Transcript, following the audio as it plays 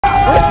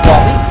Where's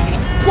Wally?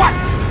 What?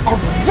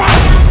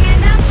 Alright!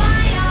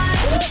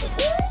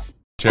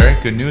 Jerry,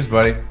 good news,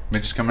 buddy.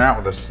 Mitch is coming out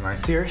with us tonight.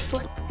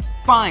 Seriously?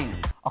 Fine.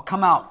 I'll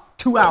come out.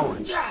 2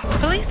 hours.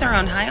 Police are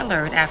on high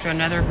alert after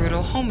another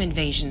brutal home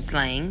invasion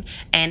slaying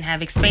and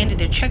have expanded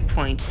their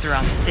checkpoints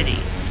throughout the city.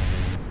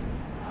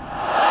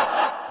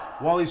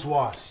 Wally's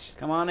was.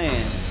 Come on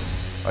in.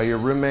 Are your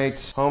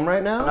roommates home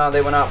right now? No,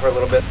 they went out for a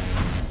little bit.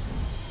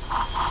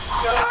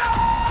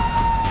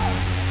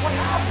 What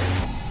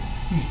happened?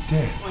 He's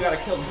dead. We gotta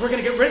kill him. We're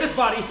gonna get rid of this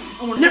body,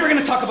 and we're never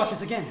gonna talk about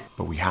this again.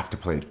 But we have to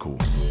play it cool.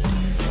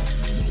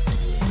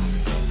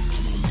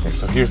 Okay,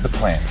 so here's the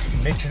plan.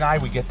 Mitch and I,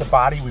 we get the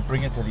body, we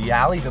bring it to the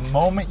alley the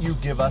moment you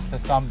give us the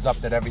thumbs up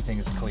that everything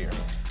is clear.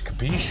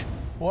 Capiche?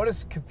 What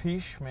is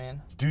capiche,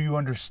 man? Do you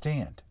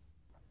understand?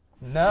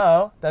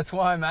 No, that's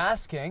why I'm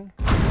asking.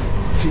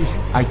 See,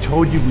 I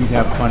told you we'd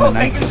have fun Oh,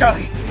 tonight. thank you,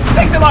 Charlie.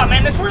 Thanks a lot,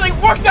 man. This really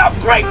worked out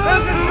great.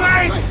 This is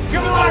great.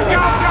 Give me the last go.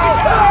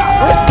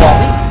 Where's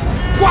Wally?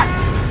 What?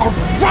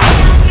 Alright!